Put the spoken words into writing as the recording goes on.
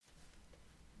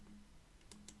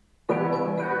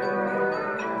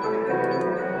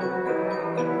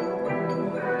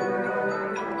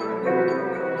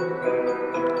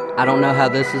I don't know how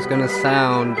this is gonna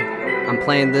sound. I'm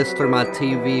playing this through my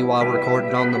TV while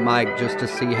recording on the mic just to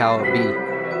see how it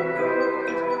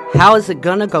be. How is it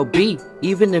gonna go be?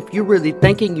 Even if you really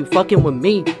thinking you fucking with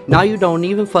me. Now you don't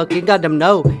even fucking got them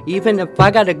know. Even if I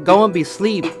gotta go and be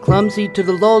sleep. Clumsy to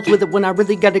the lows with it when I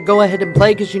really gotta go ahead and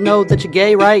play. Cause you know that you're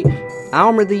gay, right? I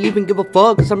don't really even give a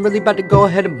fuck. Cause I'm really about to go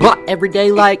ahead and butt every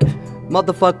day like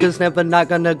motherfuckers never not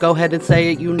gonna go ahead and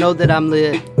say it. You know that I'm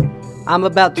lit. I'm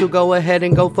about to go ahead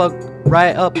and go fuck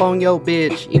right up on yo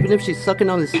bitch. Even if she's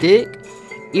sucking on his dick.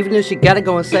 Even if she gotta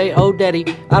go and say, oh daddy,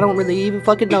 I don't really even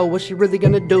fucking know what she really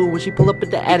gonna do when she pull up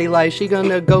at the addy. Like she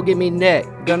gonna go get me neck.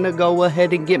 Gonna go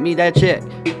ahead and get me that check.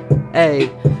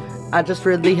 Hey, I just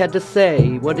really had to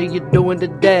say, what are you doing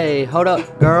today? Hold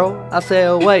up girl, I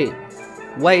said wait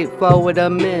for it a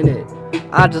minute.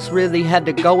 I just really had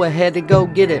to go ahead and go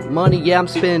get it. Money, yeah, I'm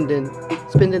spending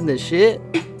this shit.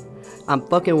 I'm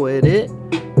fucking with it.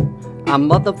 I'm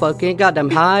motherfucking goddamn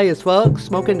high as fuck,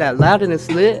 smoking that loud and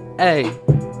it's lit. Hey,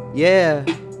 yeah,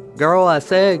 girl, I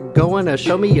said, go in and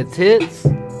show me your tits.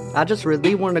 I just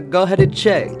really want to go ahead and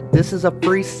check. This is a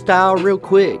freestyle real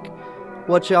quick.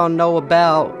 What y'all know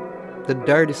about the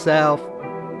dirty south?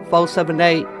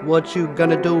 478, what you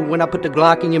gonna do when I put the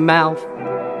Glock in your mouth?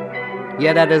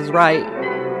 Yeah, that is right.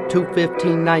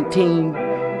 215-19.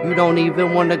 You don't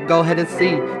even wanna go ahead and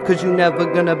see, cause you never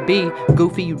gonna be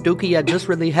goofy, you dookie. I just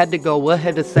really had to go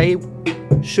ahead and say,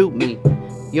 shoot me.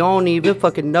 You don't even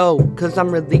fucking know, cause I'm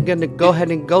really gonna go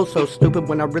ahead and go so stupid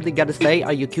when I really gotta say,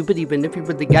 are you Cupid? Even if you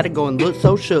really gotta go and look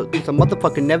so shook, cause a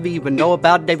motherfucker never even know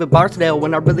about David Barksdale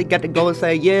when I really got to go and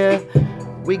say, yeah,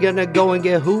 we gonna go and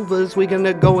get hoovers, we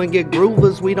gonna go and get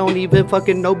groovers. We don't even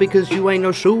fucking know because you ain't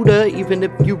no shooter, even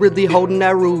if you really holding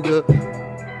that Ruger.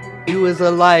 You is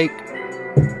a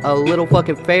little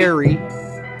fucking fairy.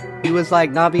 You was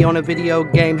like Navi on a video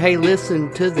game. Hey,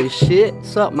 listen to this shit.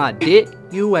 Suck my dick.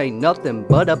 You ain't nothing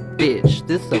but a bitch.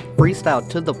 This is a freestyle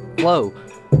to the flow.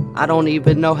 I don't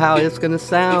even know how it's gonna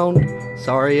sound.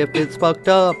 Sorry if it's fucked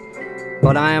up,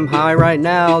 but I am high right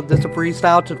now. This is a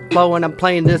freestyle to the flow, and I'm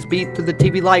playing this beat through the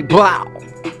TV like wow.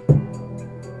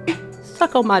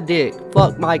 Suck on my dick.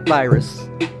 Fuck Mike Virus.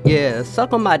 Yeah,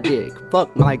 suck on my dick.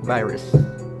 Fuck Mike Virus.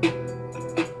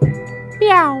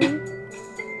 Meow.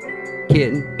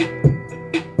 Kitten.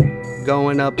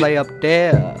 Going to play up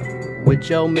there with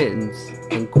your mittens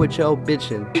and quit your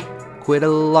bitching. Quit a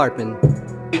larping.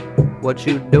 What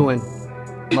you doing?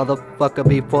 Motherfucker,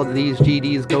 before these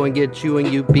GDs go and get you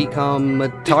and you become a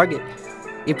target.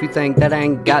 If you think that I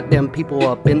ain't got them people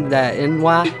up in that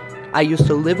NY, I used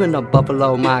to live in a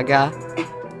Buffalo, my guy.